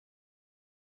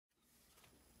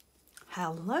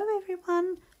Hello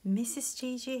everyone, Mrs.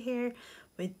 Gigi here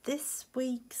with this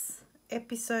week's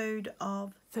episode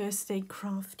of Thursday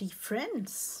Crafty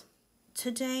Friends.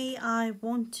 Today I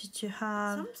wanted to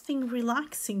have something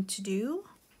relaxing to do,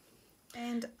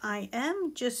 and I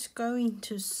am just going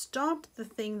to start the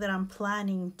thing that I'm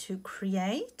planning to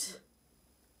create.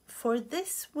 For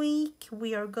this week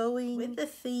we are going with the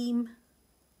theme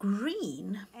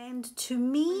green, and to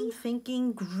me,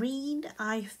 thinking green,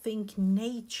 I think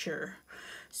nature.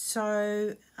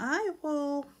 So I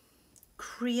will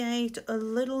create a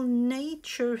little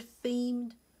nature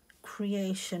themed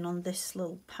creation on this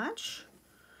little patch,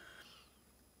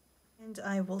 and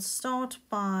I will start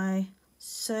by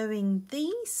sewing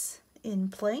these in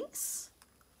place.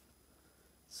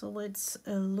 So let's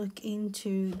look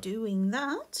into doing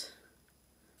that.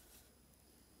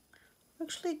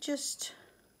 Actually just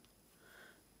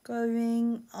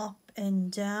going up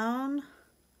and down.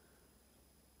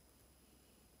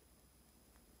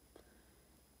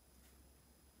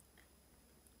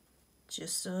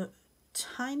 Just a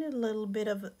tiny little bit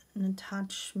of an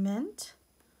attachment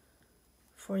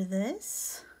for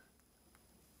this.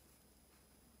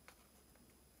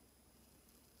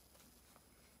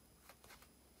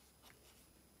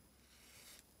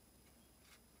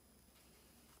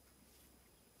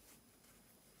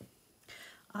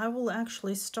 I will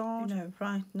actually start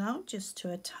right now just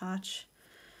to attach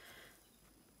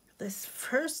this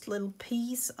first little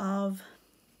piece of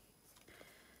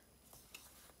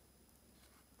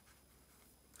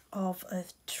a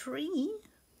tree.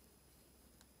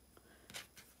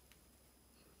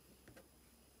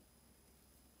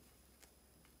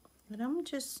 And I'm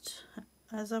just,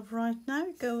 as of right now,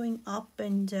 going up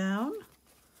and down.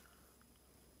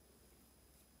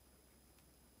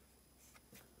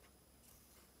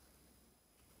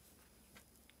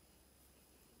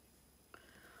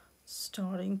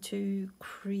 Starting to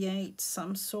create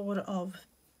some sort of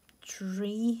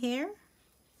tree here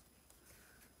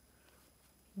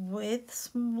with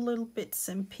some little bits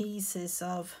and pieces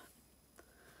of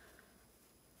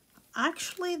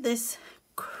actually this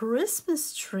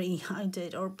Christmas tree I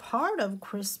did, or part of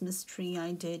Christmas tree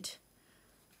I did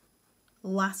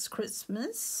last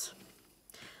Christmas,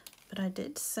 but I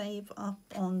did save up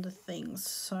on the things.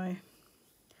 So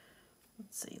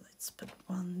let's see, let's put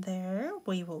one there.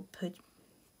 We will put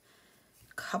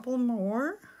a couple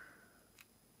more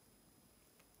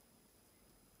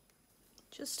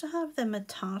just to have them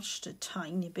attached a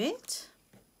tiny bit.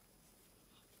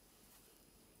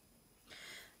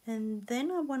 And then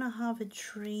I want to have a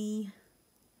tree,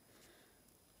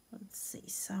 let's see,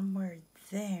 somewhere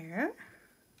there.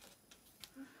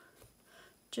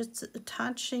 Just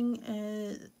attaching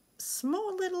a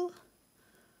small little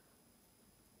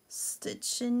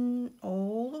stitching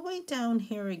all the way down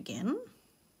here again.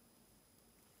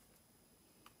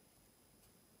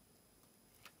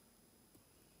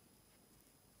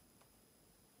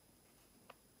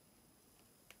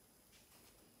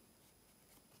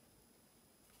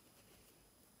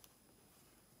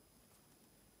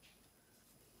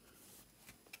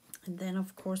 And then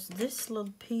of course this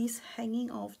little piece hanging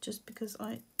off just because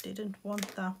I didn't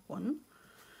want that one.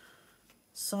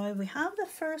 So we have the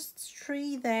first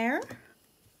tree there.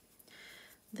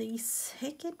 The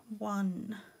second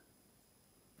one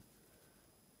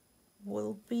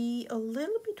will be a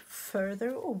little bit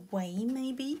further away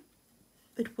maybe,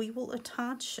 but we will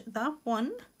attach that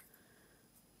one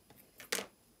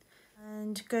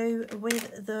and go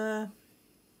with the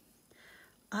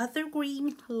other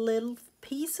green little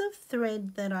piece of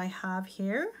thread that I have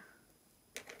here.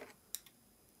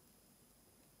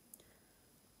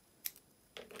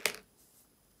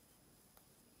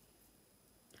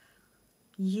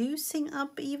 Using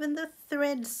up even the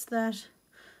threads that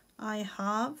I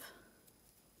have,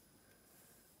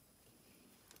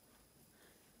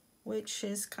 which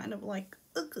is kind of like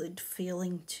a good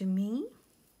feeling to me.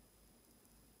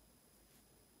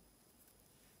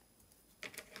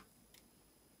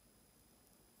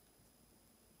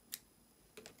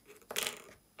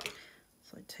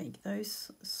 So I take those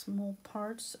small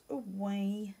parts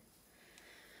away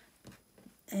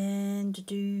and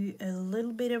do a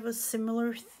little bit of a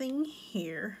similar thing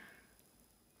here.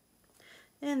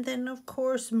 And then of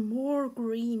course more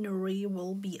greenery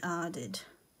will be added.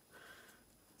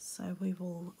 So we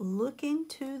will look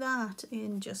into that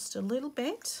in just a little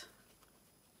bit.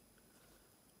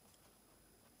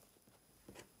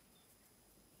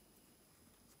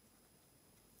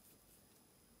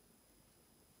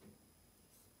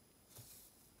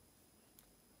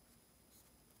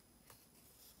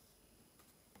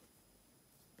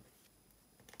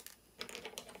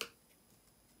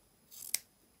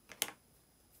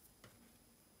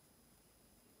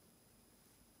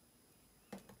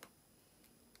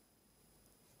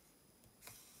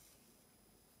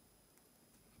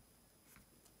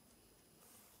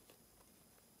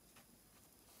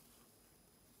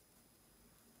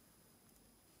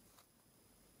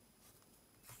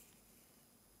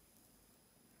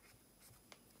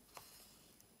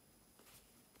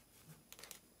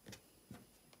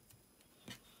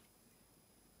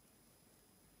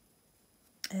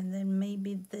 and then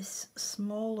maybe this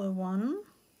smaller one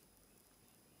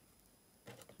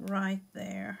right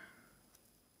there.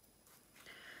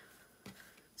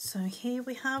 So here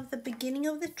we have the beginning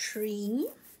of the tree.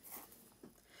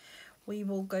 We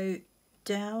will go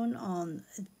down on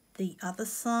the other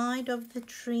side of the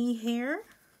tree here.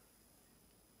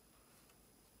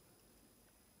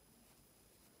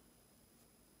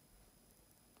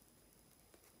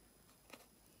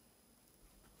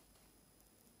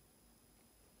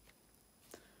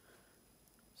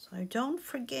 So don't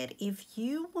forget, if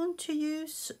you want to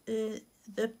use the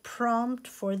prompt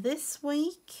for this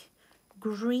week,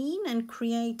 green, and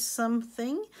create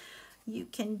something, you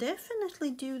can definitely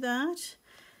do that.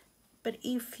 But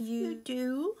if you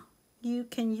do, you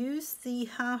can use the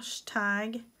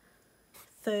hashtag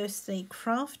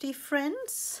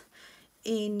ThursdayCraftyfriends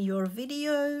in your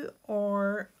video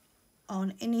or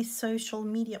on any social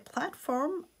media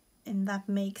platform, and that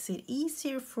makes it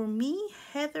easier for me,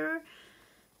 Heather,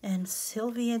 and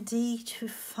Sylvia D to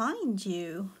find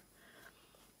you.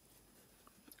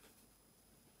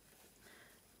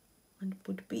 It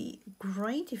would be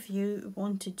great if you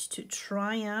wanted to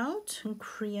try out and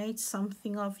create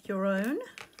something of your own.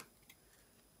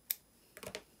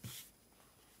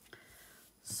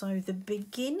 So the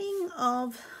beginning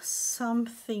of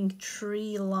something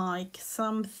tree-like,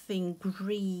 something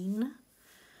green,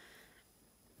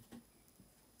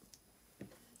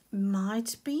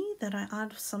 might be that I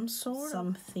add some sort of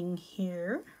something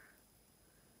here.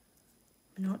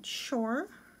 I'm not sure.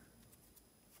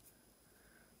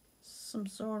 Some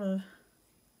sort of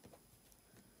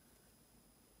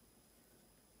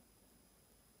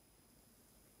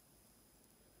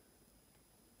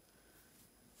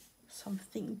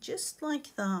something just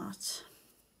like that.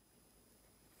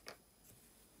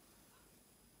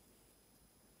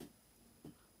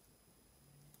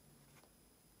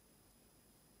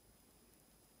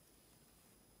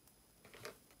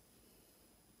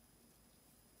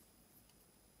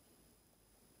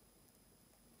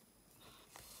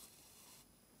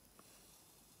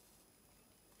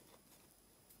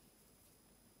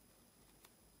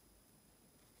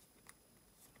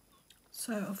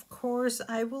 So of course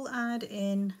I will add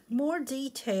in more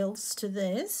details to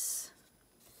this.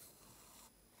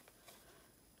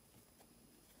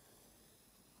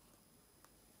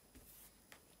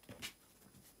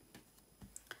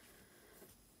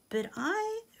 But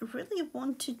I really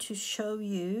wanted to show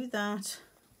you that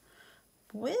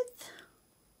with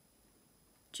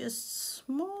just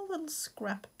small little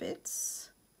scrap bits,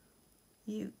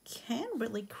 you can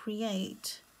really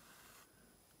create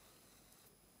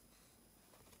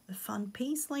a fun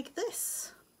piece like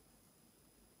this.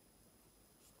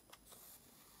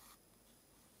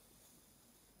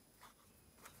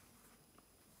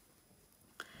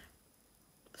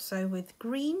 So with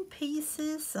green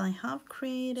pieces, I have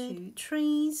created 2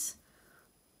 trees,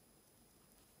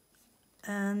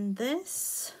 and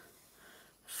this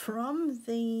from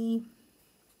the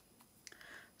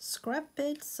scrap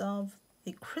bits of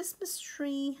the Christmas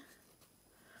tree.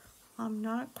 I'm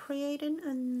now creating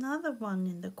another one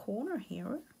in the corner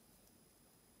here.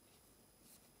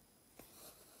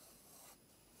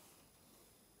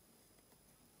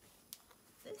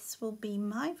 This will be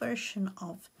my version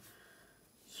of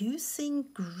using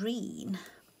green.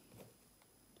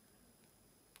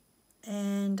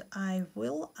 And I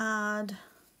will add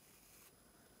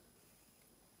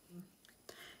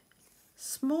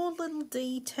small little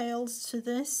details to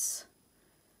this,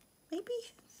 maybe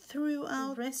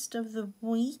throughout the rest of the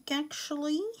week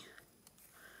actually.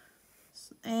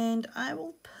 And I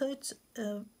will put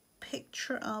a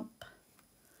picture up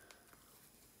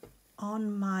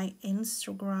on my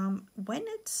Instagram when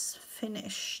it's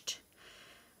finished.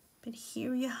 But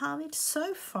here you have it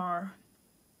so far.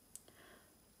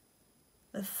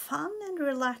 A fun and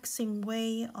relaxing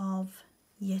way of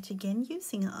yet again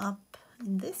using up,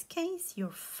 in this case,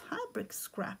 your fabric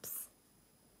scraps.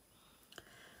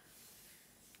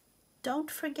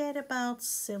 Don't forget about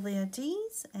Sylvia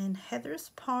D's and Heather's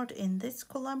part in this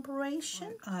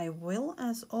collaboration. I will,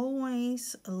 as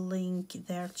always, link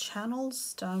their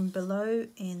channels down below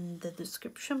in the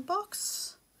description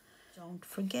box. Don't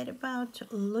forget about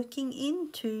looking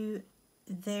into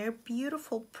their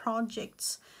beautiful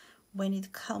projects when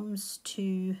it comes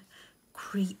to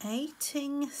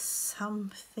creating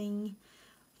something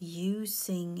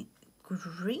using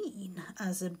green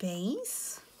as a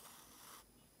base,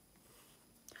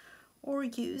 or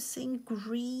using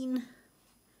green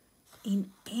in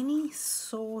any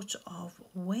sort of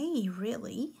way,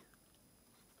 really.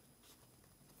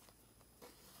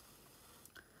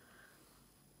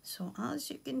 So as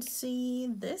you can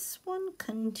see, this one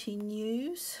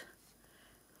continues,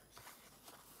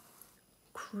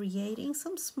 creating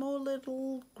some small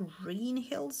little green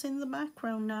hills in the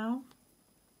background now.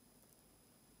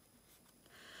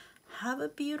 Have a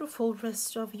beautiful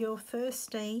rest of your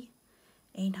Thursday,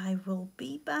 and I will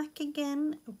be back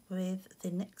again with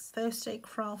the next Thursday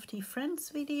Crafty Friends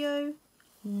video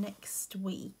next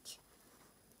week.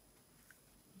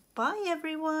 Bye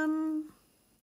everyone!